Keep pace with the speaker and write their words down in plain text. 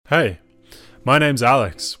Hey, my name's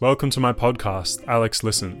Alex. Welcome to my podcast, Alex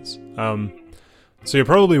Listens. So you're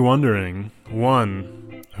probably wondering,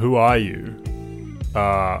 one, who are you?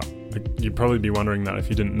 You'd probably be wondering that if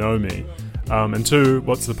you didn't know me. And two,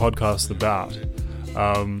 what's the podcast about?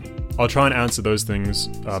 I'll try and answer those things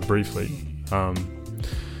briefly.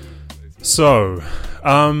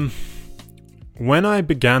 When I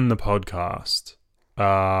began the podcast,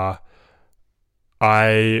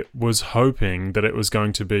 I was hoping that it was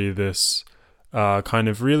going to be this kind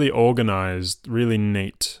of really organized, really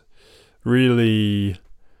neat, really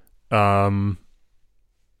kind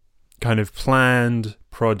of planned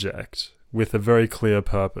project with a very clear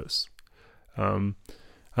purpose. And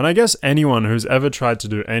I guess anyone who's ever tried to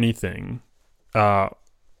do anything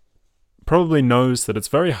probably knows that it's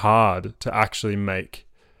very hard to actually make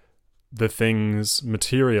the things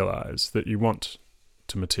materialize that you want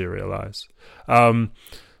to materialize.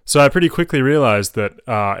 So I pretty quickly realized that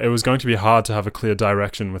it was going to be hard to have a clear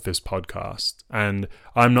direction with this podcast. And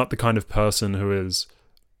I'm not the kind of person who is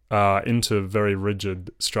into very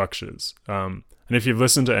rigid structures. And if you've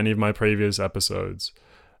listened to any of my previous episodes,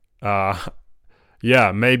 I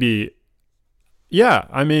don't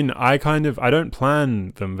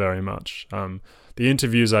plan them very much. The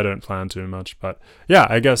interviews I don't plan too much, but yeah,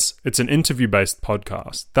 I guess it's an interview-based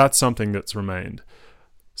podcast. That's something that's remained.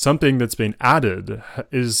 Something that's been added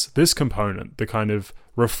is this component, the kind of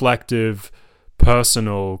reflective,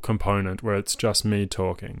 personal component where it's just me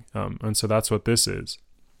talking. And so that's what this is.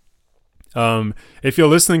 If you're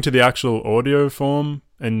listening to the actual audio form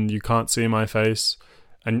and you can't see my face,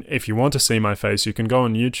 and if you want to see my face, you can go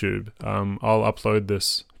on YouTube. I'll upload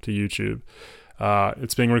this to YouTube.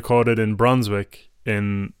 It's being recorded in Brunswick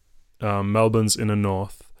in Melbourne's inner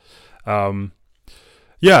north.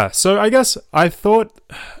 So I guess I thought...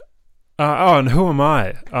 and who am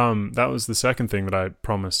I? That was the second thing that I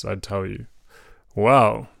promised I'd tell you.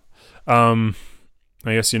 Well, I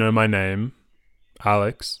guess you know my name,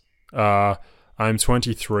 Alex. I'm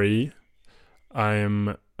 23.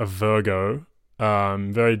 I'm a Virgo.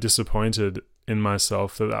 I'm very disappointed in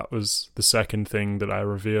myself that was the second thing that I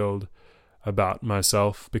revealed about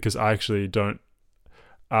myself, because I actually don't...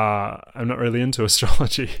 I'm not really into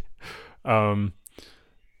astrology.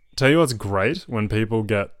 Tell you what's great when people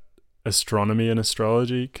get astronomy and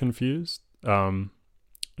astrology confused. That's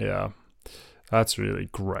really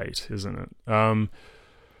great, isn't it?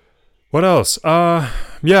 What else?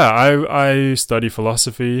 I study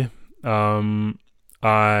philosophy. I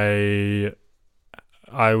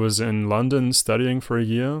was in London studying for a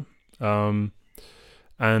year.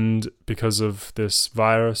 And because of this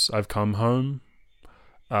virus, I've come home,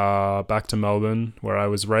 back to Melbourne, where I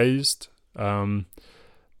was raised.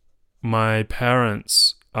 My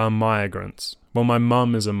parents are migrants. Well, my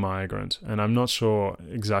mum is a migrant, and I'm not sure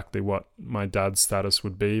exactly what my dad's status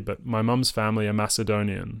would be, but my mum's family are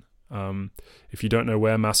Macedonian. If you don't know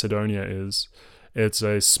where Macedonia is, it's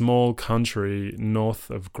a small country north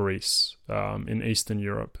of Greece, in Eastern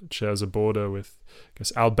Europe. It shares a border with, I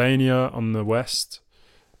guess, Albania on the west,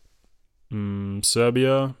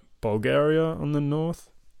 Serbia, Bulgaria on the north,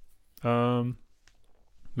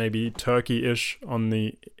 maybe Turkey-ish on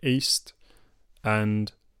the east,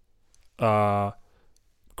 and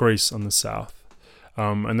Greece on the south.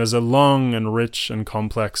 And there's a long and rich and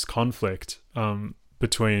complex conflict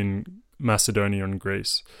between Macedonia and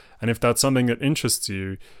Greece. And if that's something that interests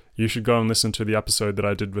you, you should go and listen to the episode that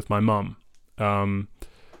I did with my mum.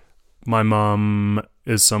 My mum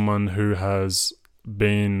is someone who has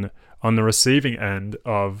been on the receiving end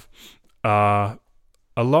of a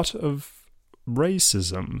lot of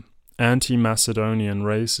racism, anti-Macedonian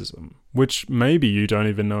racism, which maybe you don't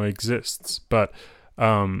even know exists. But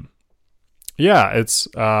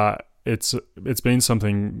it's been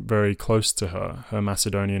something very close to her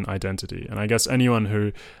Macedonian identity. And I guess anyone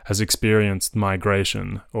who has experienced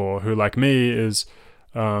migration, or who, like me, is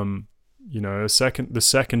the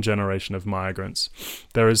second generation of migrants,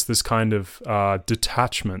 there is this kind of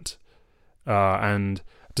detachment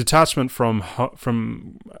from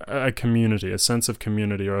a community, a sense of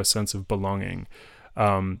community, or a sense of belonging.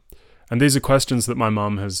 And these are questions that my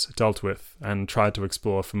mum has dealt with and tried to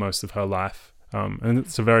explore for most of her life. And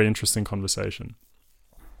it's a very interesting conversation.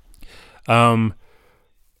 My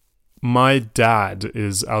dad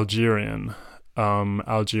is Algerian.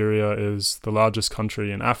 Algeria is the largest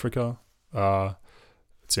country in Africa.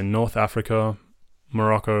 It's in North Africa,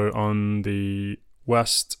 Morocco on the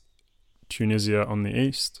west, Tunisia on the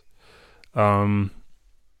east. I've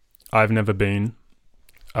never been.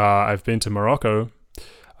 I've been to Morocco.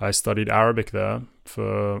 I studied Arabic there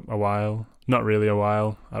for a while. Not really a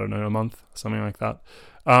while. I don't know, a month, something like that.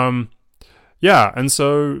 Yeah, and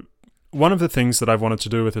so one of the things that I've wanted to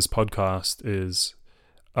do with this podcast is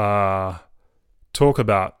talk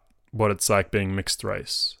about what it's like being mixed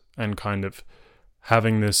race and kind of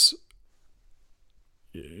having this,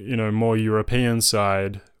 more European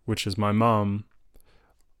side, which is my mum,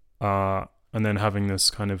 and then having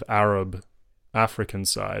this kind of Arab, African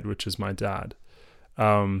side, which is my dad.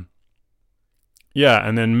 And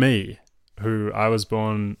then me, who I was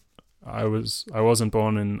born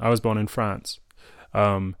in France.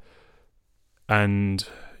 And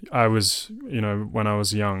I was, when I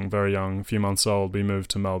was young, very young, a few months old, we moved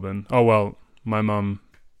to Melbourne. Oh, well, my mum's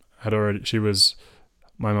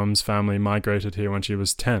family migrated here when she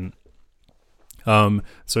was 10.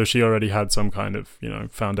 So she already had some kind of,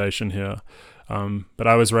 foundation here. But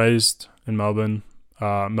I was raised in Melbourne.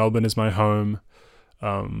 Melbourne is my home.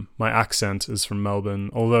 My accent is from Melbourne.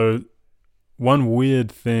 Although one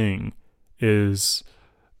weird thing is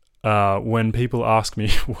when people ask me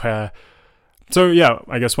where... So yeah,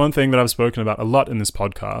 I guess one thing that I've spoken about a lot in this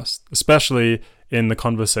podcast, especially in the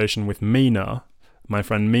conversation with Mina, my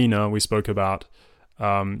friend Mina, we spoke about,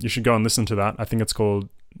 you should go and listen to that. I think it's called,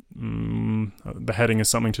 the heading is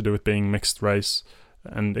something to do with being mixed race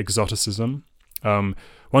and exoticism.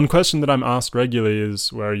 One question that I'm asked regularly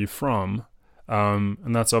is, where are you from?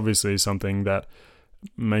 And that's obviously something that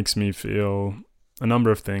makes me feel a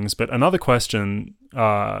number of things. But another question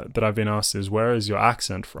that I've been asked is, where is your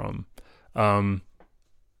accent from? And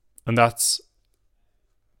that's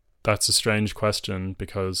a strange question,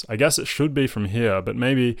 because I guess it should be from here, but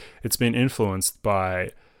maybe it's been influenced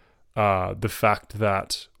by the fact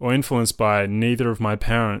that, or influenced by neither of my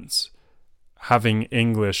parents having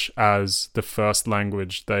English as the first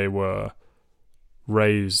language they were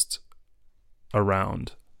raised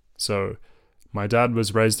around. So my dad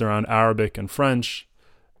was raised around Arabic and French,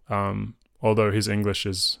 although his English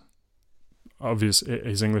is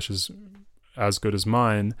as good as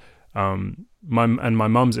mine. My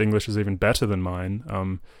mum's English is even better than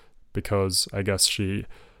mine, because I guess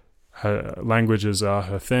her languages are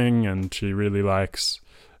her thing, and she really likes,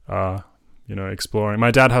 exploring.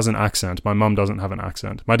 My dad has an accent. My mum doesn't have an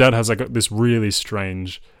accent. My dad has this really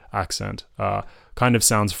strange accent. Kind of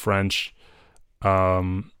sounds French,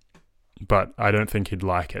 but I don't think he'd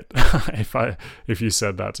like it if you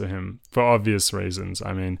said that to him, for obvious reasons.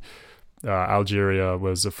 I mean, Algeria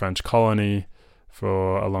was a French colony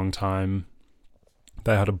for a long time.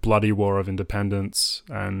 They had a bloody war of independence,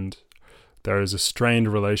 and there is a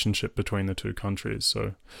strained relationship between the two countries.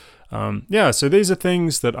 So, so these are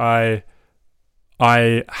things that I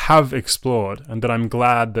have explored, and that I'm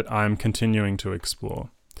glad that I'm continuing to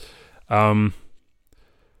explore. And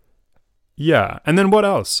then what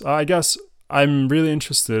else? I guess I'm really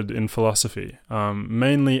interested in philosophy,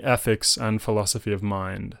 mainly ethics and philosophy of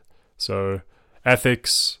mind. So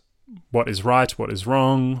ethics, what is right, what is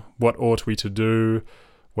wrong, what ought we to do,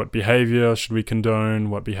 what behavior should we condone,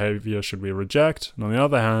 what behavior should we reject. And on the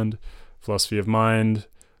other hand, philosophy of mind,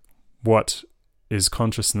 what is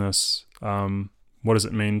consciousness, what does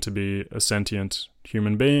it mean to be a sentient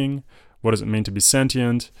human being, what does it mean to be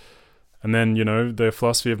sentient. And then, the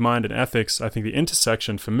philosophy of mind and ethics, I think the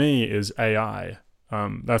intersection for me is AI.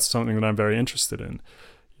 That's something that I'm very interested in.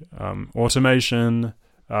 Automation,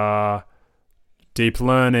 deep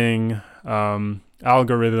learning,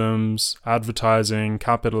 algorithms, advertising,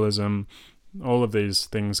 capitalism, all of these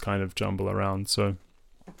things kind of jumble around. So,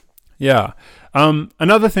 yeah.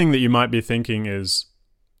 Another thing that you might be thinking is,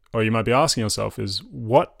 or you might be asking yourself is,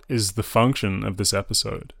 what is the function of this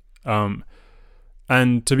episode?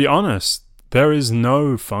 And to be honest, there is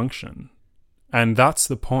no function. And that's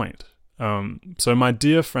the point. So my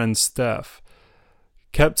dear friend Steph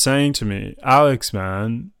kept saying to me, Alex,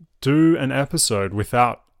 man, do an episode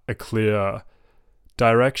without a clear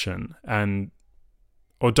direction,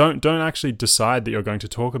 or don't actually decide that you're going to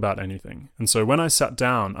talk about anything. And so when I sat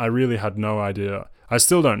down, I really had no idea. I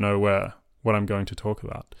still don't know what I'm going to talk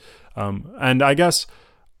about. And I guess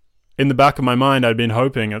in the back of my mind, I'd been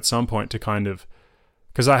hoping at some point to kind of,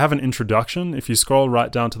 because I have an introduction. If you scroll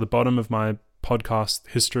right down to the bottom of my podcast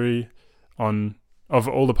history of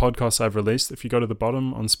all the podcasts I've released, if you go to the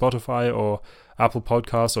bottom on Spotify or Apple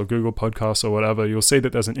Podcasts or Google Podcasts or whatever, you'll see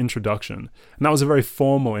that there's an introduction. And that was a very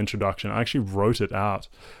formal introduction. I actually wrote it out.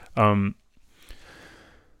 And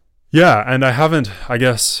I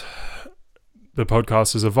guess the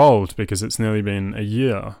podcast has evolved because it's nearly been a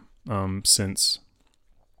year since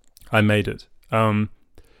I made it.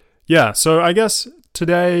 So I guess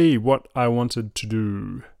today what I wanted to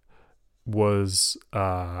do was,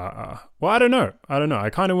 I don't know. I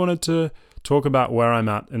kind of wanted to talk about where I'm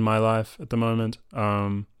at in my life at the moment.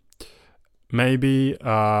 Maybe,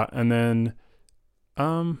 and then,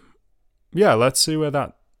 yeah, let's see where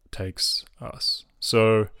that takes us.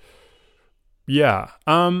 So, yeah.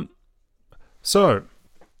 So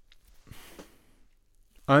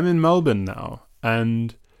I'm in Melbourne now,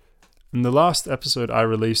 and the last episode I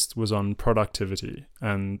released was on productivity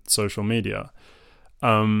and social media.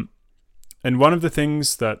 And one of the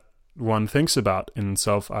things that one thinks about in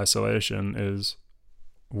self-isolation is,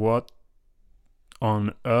 what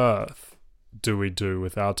on earth do we do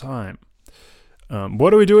with our time? What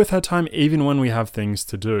do we do with our time even when we have things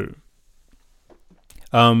to do?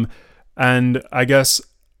 And I guess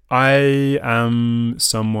I am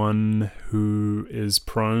someone who is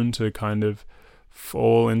prone to kind of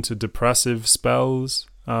fall into depressive spells,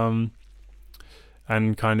 and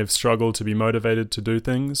kind of struggle to be motivated to do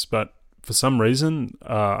things. But for some reason,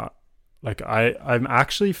 like I'm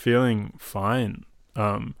actually feeling fine.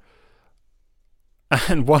 And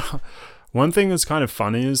one thing that's kind of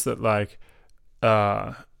funny is that like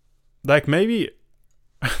maybe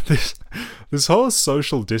this whole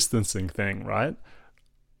social distancing thing, right?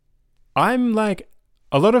 I'm like,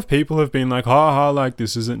 a lot of people have been like, like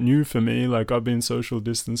this isn't new for me. Like I've been social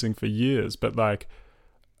distancing for years. But like,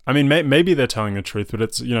 I mean, maybe they're telling the truth, but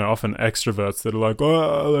it's, you know, often extroverts that are like,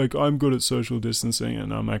 like I'm good at social distancing.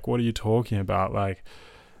 And I'm like, what are you talking about? Like,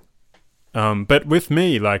 but with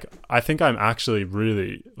me, like, I think I'm actually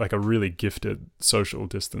really like a really gifted social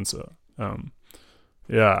distancer.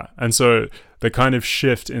 Yeah. And so the kind of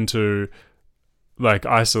shift into like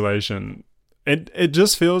isolation, it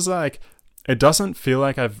just feels like, it doesn't feel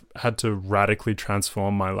like I've had to radically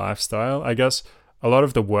transform my lifestyle. I guess a lot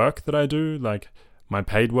of the work that I do, like my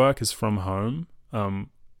paid work, is from home. And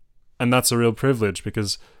that's a real privilege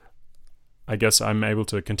because I guess I'm able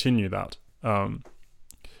to continue that. And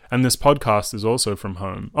this podcast is also from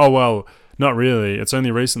home. Oh, well, not really. It's only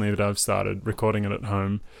recently that I've started recording it at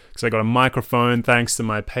home because I got a microphone thanks to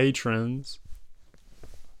my patrons.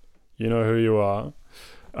 You know who you are.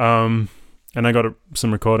 And I got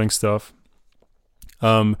some recording stuff.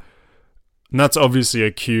 And that's obviously a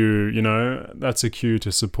cue, you know, that's a cue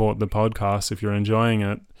to support the podcast if you're enjoying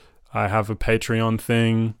it. I have a Patreon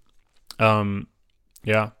thing.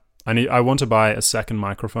 Yeah. I want to buy a second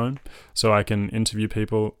microphone so I can interview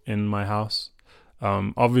people in my house.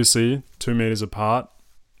 Obviously 2 meters apart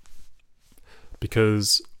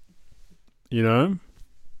because, you know,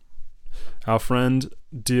 our friend,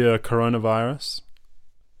 dear coronavirus,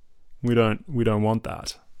 we don't want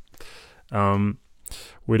that.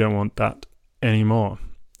 We don't want that anymore.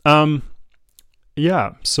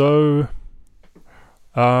 Yeah, so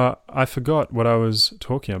I forgot what I was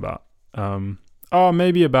talking about.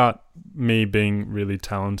 Maybe about me being really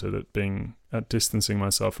talented at distancing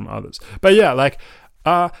myself from others. But yeah, like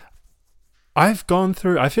I've gone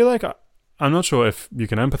through, I feel like I'm not sure if you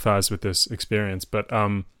can empathize with this experience, but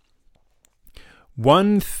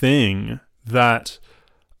one thing that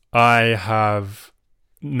I have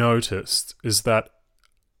noticed is that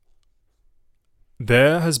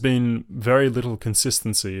there has been very little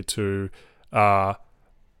consistency to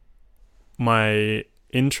my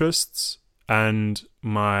interests and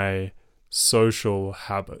my social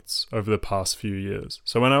habits over the past few years.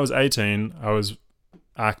 So when I was 18, I was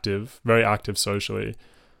active, very active socially,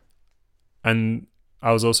 and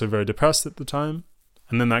I was also very depressed at the time.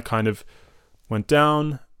 And then that kind of went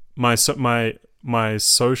down. My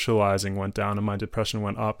socializing went down and my depression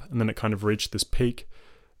went up, and then it kind of reached this peak.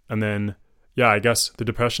 And then, yeah, I guess the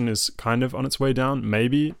depression is kind of on its way down.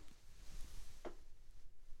 Maybe.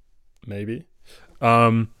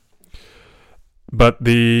 But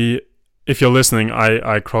if you're listening,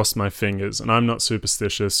 I crossed my fingers, and I'm not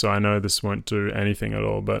superstitious, so I know this won't do anything at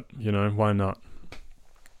all, but, you know, why not?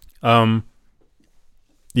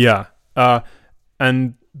 Yeah.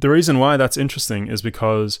 And the reason why that's interesting is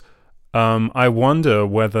because I wonder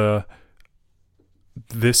whether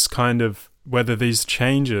these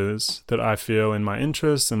changes that I feel in my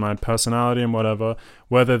interests and my personality and whatever,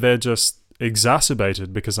 whether they're just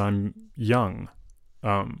exacerbated because I'm young,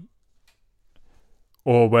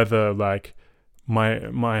 or whether like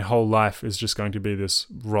my whole life is just going to be this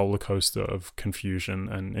roller coaster of confusion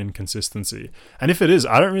and inconsistency. And if it is,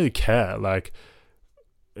 I don't really care. Like,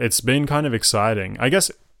 it's been kind of exciting. I guess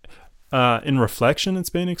in reflection, it's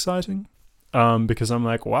been exciting because I'm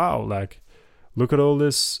like, wow, like, look at all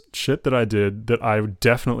this shit that I did that I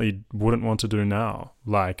definitely wouldn't want to do now.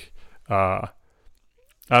 Like, I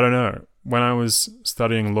don't know. When I was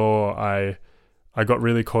studying law, I got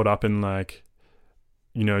really caught up in, like,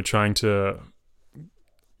 you know, trying to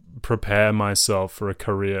prepare myself for a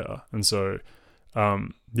career. And so, I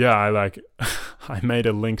I made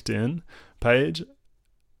a LinkedIn page.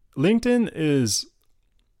 LinkedIn is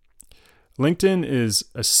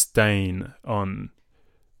a stain on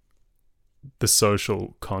the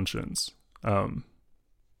social conscience.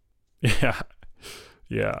 Yeah.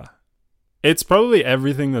 It's probably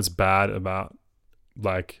everything that's bad about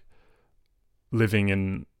like living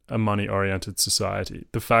in a money-oriented society.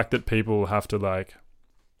 The fact that people have to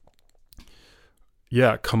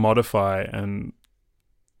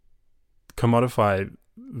commodify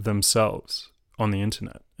themselves on the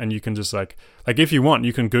internet. And you can just like if you want,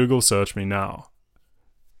 you can Google search me now.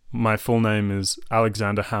 My full name is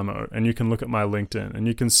Alexander Hamo, and you can look at my LinkedIn and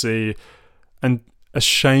you can see, and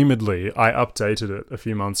ashamedly, I updated it a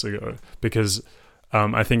few months ago because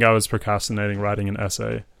I think I was procrastinating writing an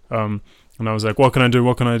essay. And I was like, what can I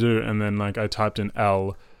do? And then I typed in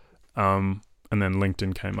L, and then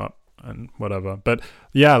LinkedIn came up and whatever. But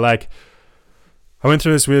yeah, I went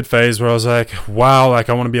through this weird phase where I was like, wow, I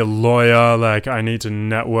want to be a lawyer. I need to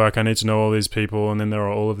network. I need to know all these people. And then there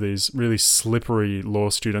are all of these really slippery law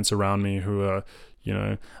students around me who are,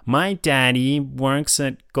 my daddy works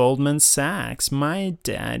at Goldman Sachs. My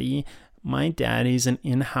daddy's an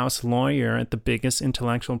in-house lawyer at the biggest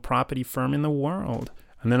intellectual property firm in the world.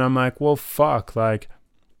 And then I'm like, well, fuck. I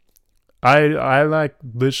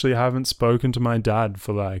literally haven't spoken to my dad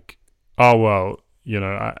for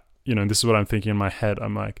this is what I'm thinking in my head.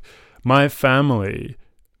 I'm like, my family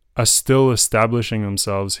are still establishing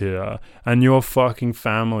themselves here, and your fucking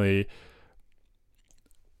family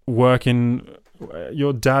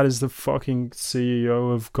your dad is the fucking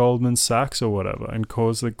CEO of Goldman Sachs or whatever and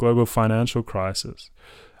caused the global financial crisis.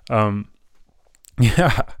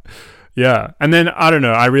 Yeah. And then, I don't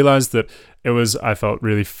know, I realized that I felt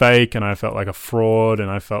really fake, and I felt like a fraud, and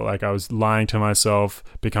I felt like I was lying to myself,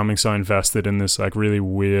 becoming so invested in this really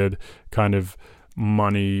weird kind of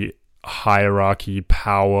money hierarchy,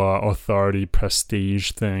 power, authority,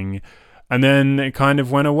 prestige thing. And then it kind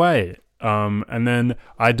of went away. And then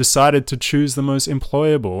I decided to choose the most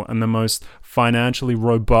employable and the most financially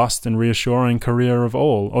robust and reassuring career of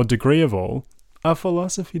all, or degree of all, a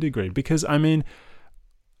philosophy degree. Because,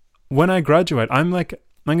 when I graduate, I'm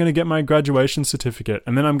going to get my graduation certificate,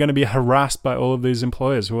 and then I'm going to be harassed by all of these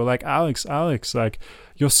employers who are like, Alex,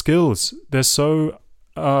 your skills, they're so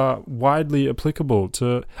widely applicable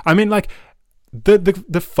to...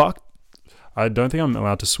 the fuck... I don't think I'm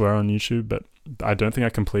allowed to swear on YouTube, but I don't think I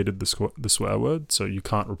completed the swear word, so you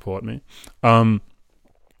can't report me.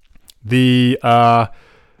 The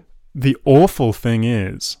awful thing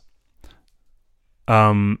is...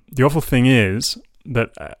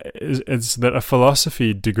 that a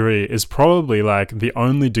philosophy degree is probably the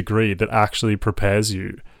only degree that actually prepares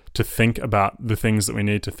you to think about the things that we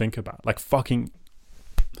need to think about.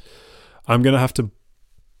 I'm gonna have to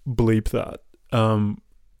bleep that.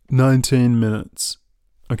 19 minutes.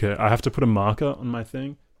 Okay, I have to put a marker on my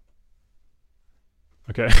thing.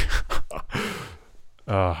 Okay.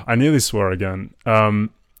 I nearly swore again.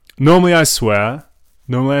 Normally I swear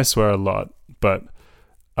a lot, but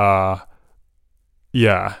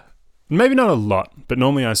yeah, maybe not a lot, but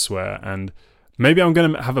normally I swear, and maybe I'm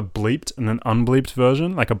going to have a bleeped and an unbleeped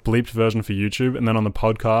version, a bleeped version for YouTube, and then on the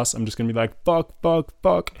podcast, I'm just going to be like, fuck.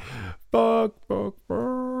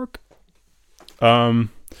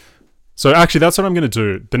 So actually, that's what I'm going to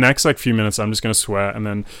do. The next, few minutes, I'm just going to swear, and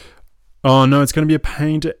then, oh no, it's going to be a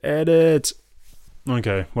pain to edit.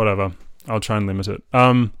 Okay, whatever. I'll try and limit it.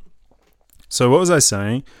 So what was I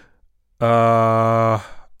saying? Oh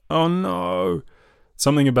no.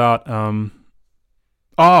 Something about,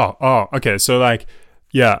 okay. So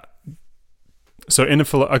yeah. So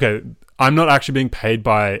okay, I'm not actually being paid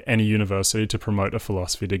by any university to promote a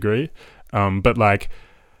philosophy degree. But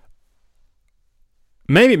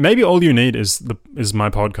maybe all you need is my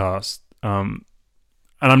podcast. And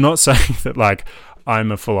I'm not saying that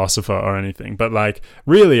I'm a philosopher or anything, but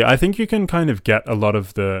really, I think you can kind of get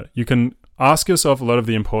you can ask yourself a lot of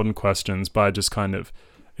the important questions by just kind of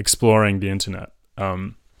exploring the internet.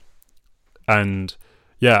 And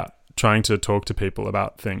yeah, trying to talk to people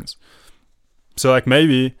about things. So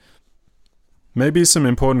maybe some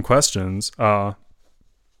important questions are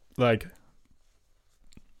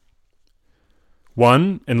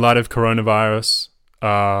one, in light of coronavirus,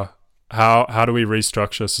 how do we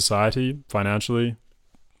restructure society financially,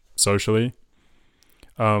 socially?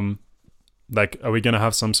 Are we going to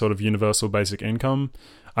have some sort of universal basic income?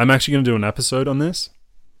 I'm actually going to do an episode on this.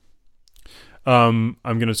 I'm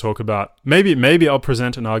going to talk about maybe I'll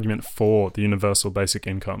present an argument for the universal basic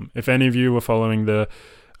income. If any of you were following the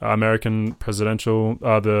American presidential,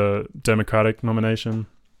 the Democratic nomination.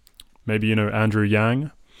 Maybe you know Andrew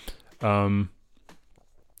Yang.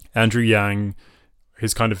 Andrew Yang,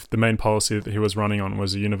 his kind of the main policy that he was running on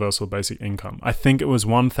was a universal basic income. I think it was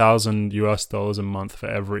 $1,000 a month for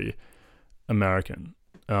every American.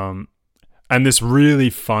 And this really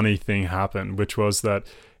funny thing happened, which was that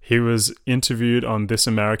he was interviewed on This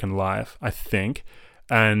American Life, I think,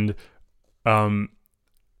 and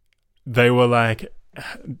they were like,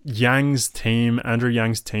 Andrew Yang's team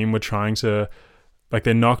were trying to, like,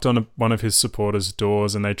 they knocked on one of his supporters'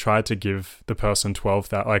 doors and they tried to give the person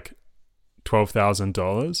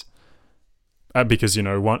 $12,000 because, you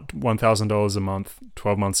know, $1,000 a month,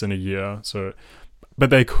 12 months in a year. So, but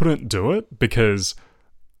they couldn't do it because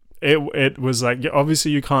it was like,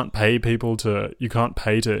 obviously you can't pay people to,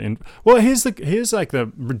 well, here's the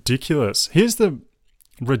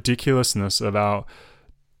ridiculousness of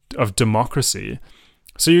democracy.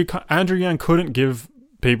 So Andrew Yang couldn't give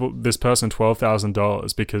this person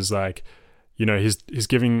 $12,000 because, like, you know, he's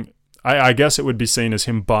giving, I guess it would be seen as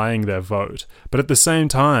him buying their vote. But at the same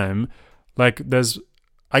time, like,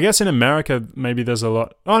 I guess in America, maybe there's a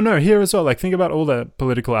lot, here as well, like, think about all the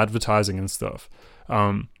political advertising and stuff.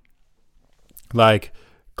 Like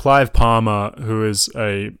Clive Palmer, who is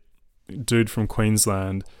a dude from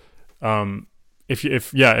Queensland,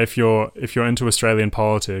 if you're into Australian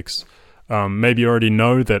politics, maybe you already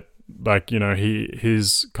know that, like, you know,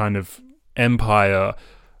 his kind of empire,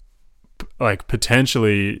 like,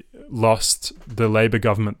 potentially lost the Labor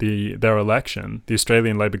government their election, the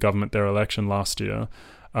Australian Labor government their election last year.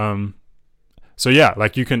 So yeah,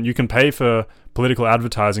 like, you can pay for political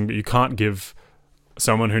advertising, but you can't give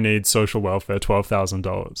someone who needs social welfare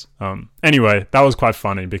 $12,000. Anyway, that was quite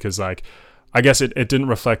funny because, like, I guess it didn't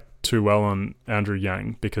reflect too well on Andrew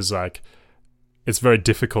Yang because, like, it's very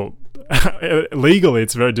difficult legally.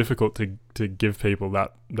 It's very difficult to give people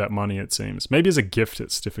that money. It seems maybe as a gift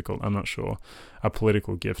it's difficult. I'm not sure. A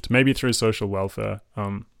political gift, maybe through social welfare.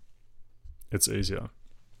 It's easier.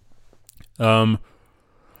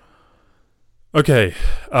 Okay.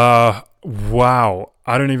 Wow.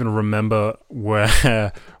 I don't even remember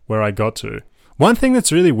where I got to. One thing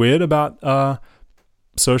that's really weird about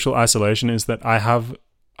social isolation is that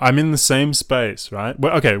I'm in the same space, right?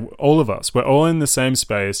 Well, okay, all of us, we're all in the same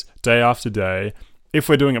space day after day. If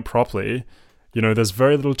we're doing it properly, you know, there's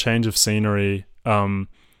very little change of scenery. And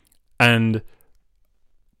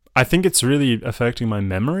I think it's really affecting my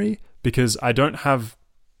memory because I don't have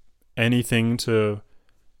anything to,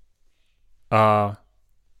 I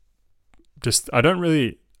don't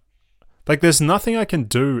really, like, there's nothing I can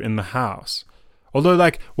do in the house. Although,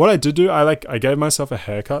 like, what I did do, I gave myself a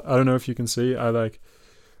haircut. I don't know if you can see.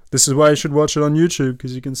 This is why you should watch it on YouTube,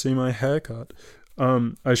 because you can see my haircut.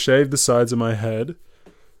 I shaved the sides of my head.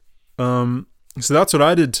 So that's what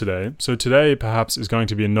I did today. So today perhaps is going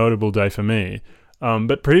to be a notable day for me.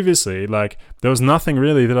 But previously, like, there was nothing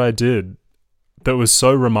really that I did that was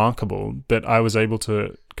so remarkable that I was able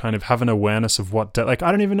to kind of have an awareness of what day. Like,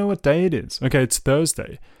 I don't even know what day it is. Okay, it's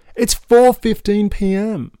Thursday. It's 4:15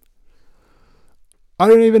 p.m. I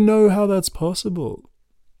don't even know how that's possible.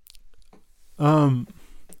 And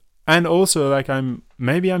also, like, I'm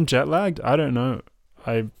jet lagged. I don't know.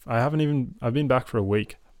 I've been back for a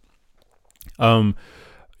week.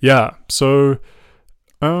 Yeah. So,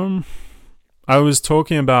 I was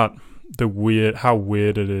talking about how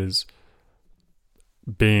weird it is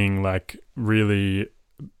being, like, really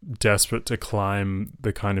desperate to climb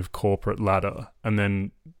the kind of corporate ladder and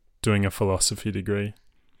then doing a philosophy degree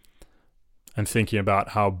and thinking about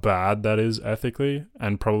how bad that is ethically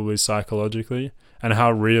and probably psychologically, and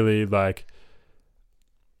how really, like,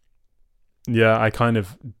 yeah, I kind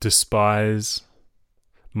of despise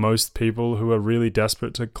most people who are really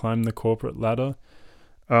desperate to climb the corporate ladder.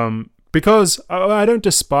 Because I don't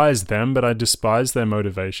despise them, but I despise their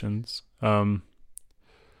motivations.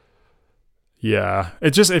 Yeah,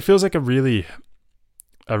 it feels like a really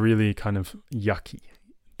kind of yucky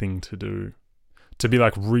thing to do. To be,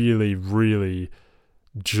 like, really, really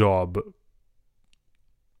job.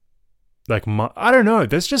 Like, I don't know.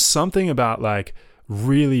 There's just something about, like,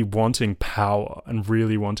 really wanting power and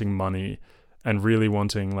really wanting money and really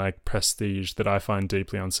wanting, like, prestige that I find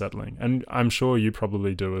deeply unsettling. And I'm sure you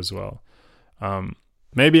probably do as well.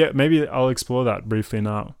 Maybe I'll explore that briefly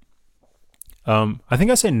now. I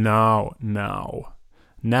think I say now.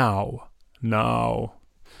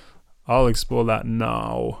 I'll explore that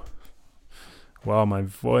now. Wow, my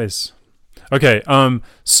voice. Okay,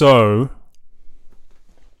 so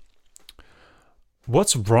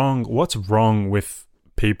what's wrong with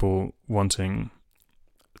people wanting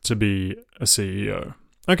to be a CEO?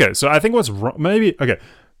 Okay, so I think what's wrong, maybe, okay.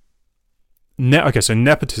 So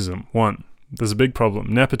nepotism, one. There's a big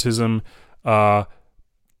problem. Nepotism, my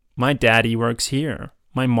daddy works here.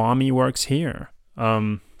 My mommy works here.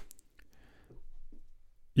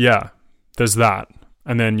 Yeah, there's that.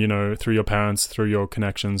 And then, through your parents, through your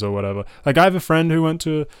connections or whatever. Like, I have a friend who went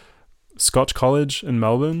to Scotch College in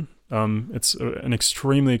Melbourne. It's an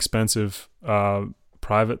extremely expensive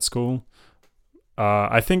private school.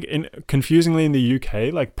 I think, confusingly in the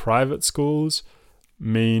UK, like, private schools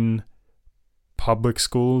mean public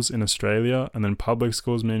schools in Australia, and then public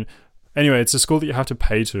schools mean... Anyway, it's a school that you have to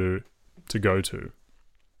pay to go to.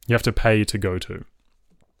 You have to pay to go to.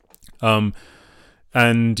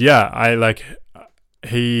 And yeah,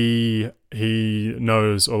 he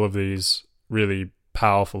knows all of these really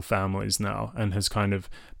powerful families now, and has kind of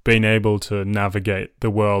been able to navigate the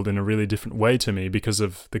world in a really different way to me because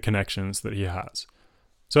of the connections that he has.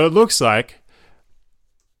 So it looks like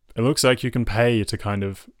you can pay to kind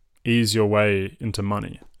of ease your way into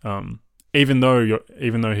money, even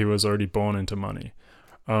though he was already born into money.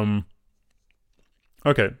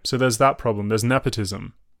 Okay, so there's that problem. There's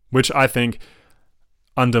nepotism, which I think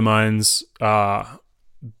undermines a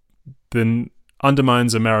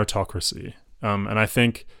meritocracy, and I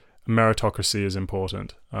think meritocracy is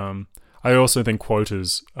important. I also think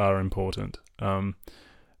quotas are important, and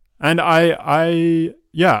I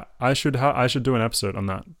should do an episode on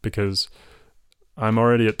that, because I'm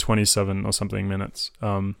already at 27 or something minutes,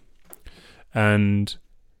 and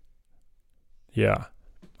yeah.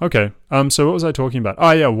 Okay. So what was I talking about?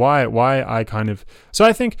 Oh yeah, why I kind of... So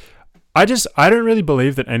I think I don't really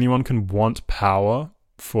believe that anyone can want power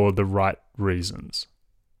for the right reasons.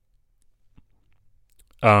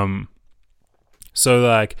 So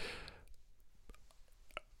like,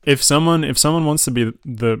 if someone wants to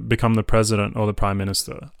become the president or the prime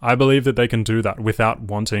minister, I believe that they can do that without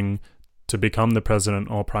wanting to become the president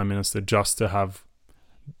or prime minister just to have,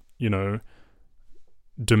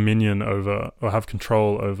 dominion over, or have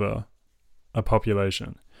control over, a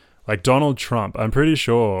population. Like Donald Trump, I'm pretty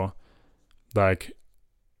sure, it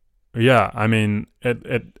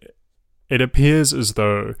appears as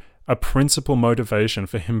though a principal motivation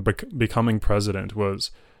for him becoming president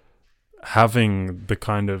was having the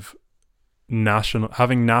kind of international,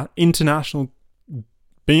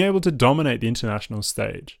 being able to dominate the international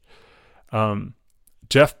stage.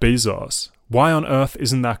 Jeff Bezos, why on earth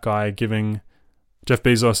isn't that guy giving... Jeff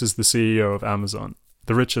Bezos is the CEO of Amazon,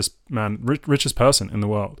 the richest person in the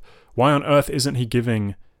world. Why on earth isn't he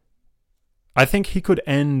giving... I think he could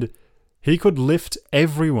lift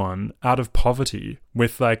everyone out of poverty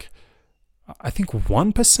with I think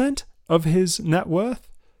 1% of his net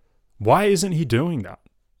worth. Why isn't he doing that?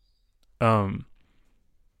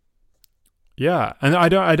 Yeah, and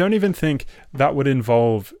I don't even think that would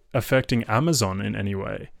involve affecting Amazon in any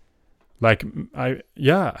way. But I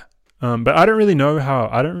don't really know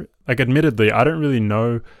how. Admittedly, I don't really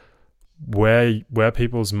know where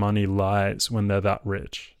people's money lies when they're that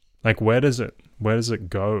rich. Where does it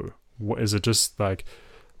go? Is it just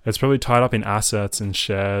it's probably tied up in assets and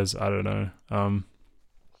shares? I don't know.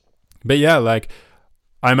 But yeah,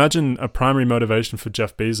 I imagine a primary motivation for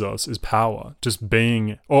Jeff Bezos is power, just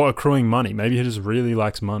being, or accruing money. Maybe he just really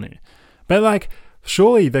likes money. But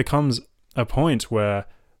surely there comes a point where,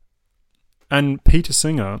 and Peter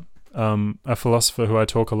Singer, a philosopher who I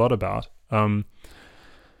talk a lot about, one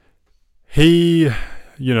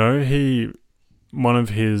of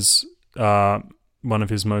his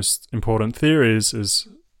most important theories is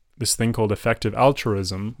this thing called effective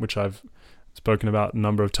altruism, which I've spoken about a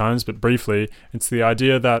number of times, but briefly, it's the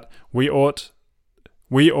idea that we ought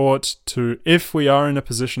to, if we are in a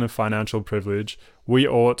position of financial privilege, we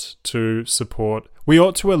ought to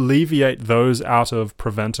alleviate those out of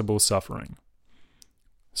preventable suffering.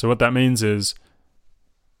 So what that means is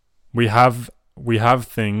we have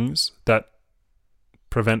things that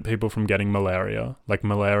prevent people from getting malaria, like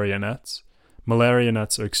malaria nets. Malaria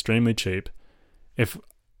nets are extremely cheap. If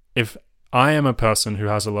I am a person who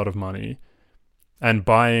has a lot of money and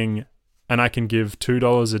I can give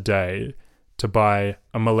 $2 a day to buy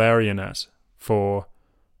a malaria net for,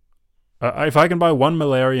 if I can buy one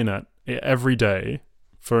malaria net every day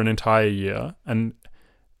for an entire year and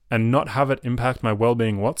not have it impact my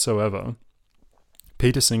well-being whatsoever,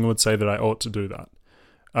 Peter Singer would say that I ought to do that.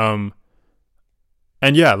 And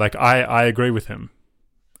yeah, I agree with him.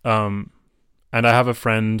 And I have a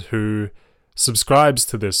friend who subscribes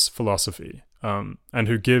to this philosophy, and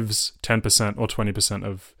who gives 10% or 20%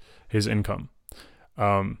 of his income.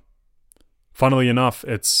 Funnily enough,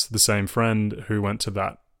 it's the same friend who went to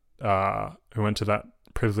that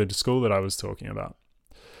privileged school that I was talking about.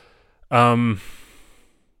 Yeah,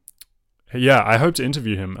 I hope to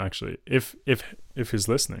interview him actually, if he's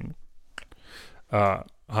listening.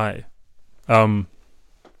 Hi.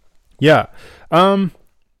 Yeah.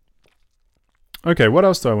 Okay, what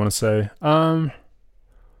else do I want to say?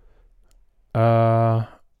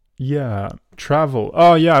 Yeah, travel.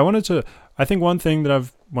 Oh yeah, I think one thing that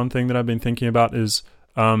I've been thinking about is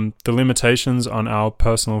the limitations on our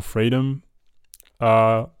personal freedom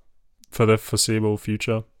for the foreseeable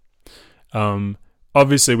future.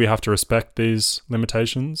 Obviously we have to respect these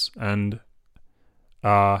limitations, and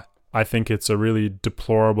I think it's a really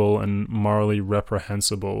deplorable and morally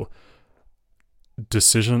reprehensible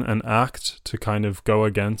decision and act to kind of go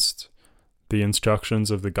against the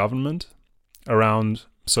instructions of the government around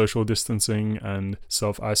social distancing and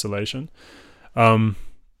self-isolation.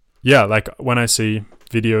 Yeah, like when I see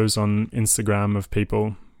videos on Instagram of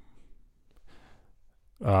people,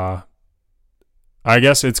 I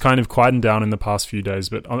guess it's kind of quietened down in the past few days,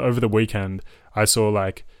 but over the weekend I saw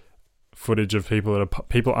like footage of people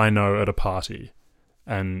people I know at a party,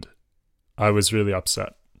 and I was really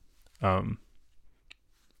upset.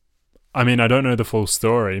 I mean, I don't know the full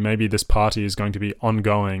story. Maybe this party is going to be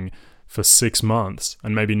ongoing for 6 months,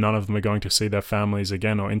 and maybe none of them are going to see their families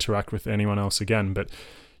again or interact with anyone else again. But,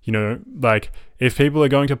 you know, like, if people are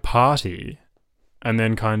going to party and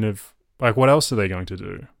then kind of, like, what else are they going to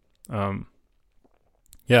do?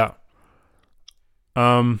 Yeah.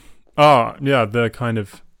 Oh, yeah, the kind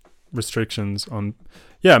of restrictions on...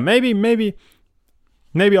 Yeah, maybe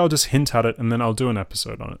I'll just hint at it and then I'll do an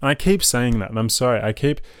episode on it. And I keep saying that, and I'm sorry. I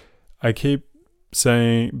keep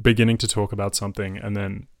beginning to talk about something, and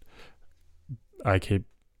then I keep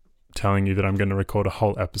telling you that I'm going to record a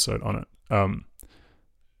whole episode on it.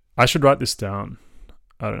 I should write this down.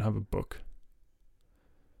 I don't have a book.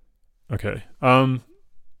 Okay.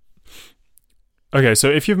 Okay, so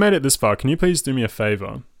if you've made it this far, can you please do me a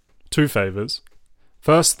favor? 2 favors.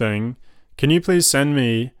 First thing, can you please send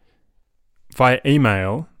me via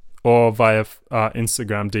email or via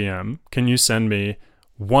Instagram DM, can you send me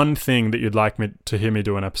one thing that you'd like me to hear me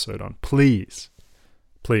do an episode on? Please.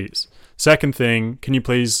 Second thing, can you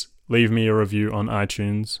please leave me a review on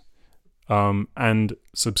iTunes and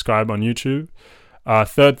subscribe on YouTube?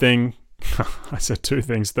 Third thing, I said 2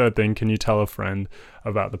 things. Third thing, can you tell a friend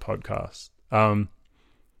about the podcast?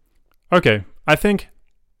 Okay, I think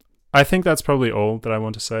that's probably all that I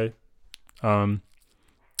want to say.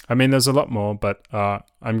 I mean, there's a lot more, but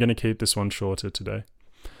I'm going to keep this one shorter today.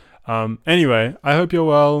 Anyway, I hope you're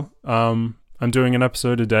well. I'm doing an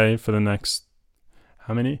episode a day for the next...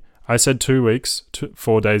 How many? I said 2 weeks,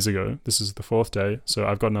 4 days ago. This is the 4th day, so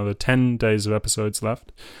I've got another 10 days of episodes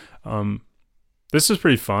left. This was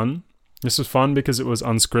pretty fun. This was fun because it was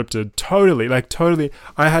unscripted. Totally.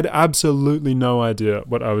 I had absolutely no idea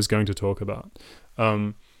what I was going to talk about.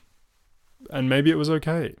 And maybe it was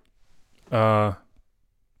okay. Yeah,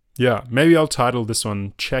 maybe I'll title this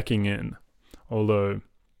one Checking In. Although,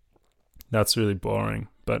 that's really boring.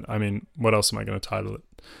 But, I mean, what else am I going to title it?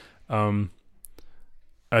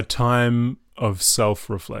 A time of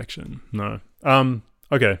self-reflection. No.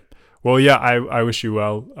 Okay. Well, yeah, I wish you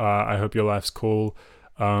well. I hope your life's cool.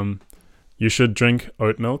 You should drink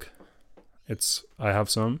oat milk. I have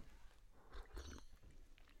some.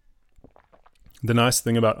 The nice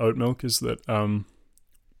thing about oat milk is that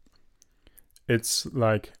it's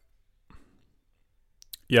like,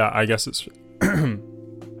 yeah, I guess it's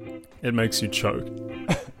it makes you choke,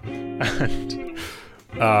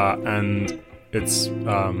 and it's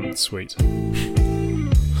sweet.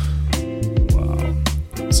 Wow.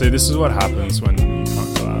 See, this is what happens when you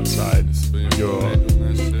can't go outside.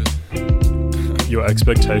 Your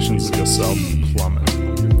expectations of yourself plummet.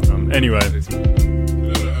 Anyway,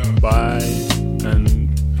 bye, and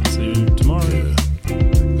see you tomorrow.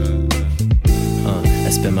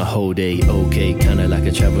 I spend my whole day okay, kinda like I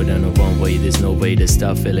traveled on a one-way. There's no way to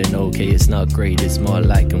stop feeling okay. It's not great, it's more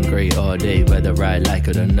like I'm great all day, whether I like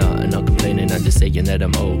it or not. I'm not complaining, I'm just saying that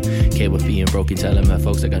I'm okay with being broken, telling my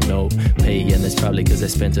folks I got no pay. And that's probably cause I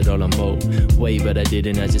spent it all on Mo way, but I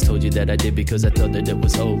didn't. I just told you that I did because I thought that it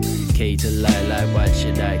was okay to lie. Like, why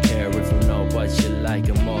should I care if I'm not what you like?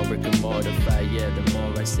 I'm more mortified, yeah, the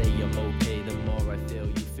more I say I'm okay.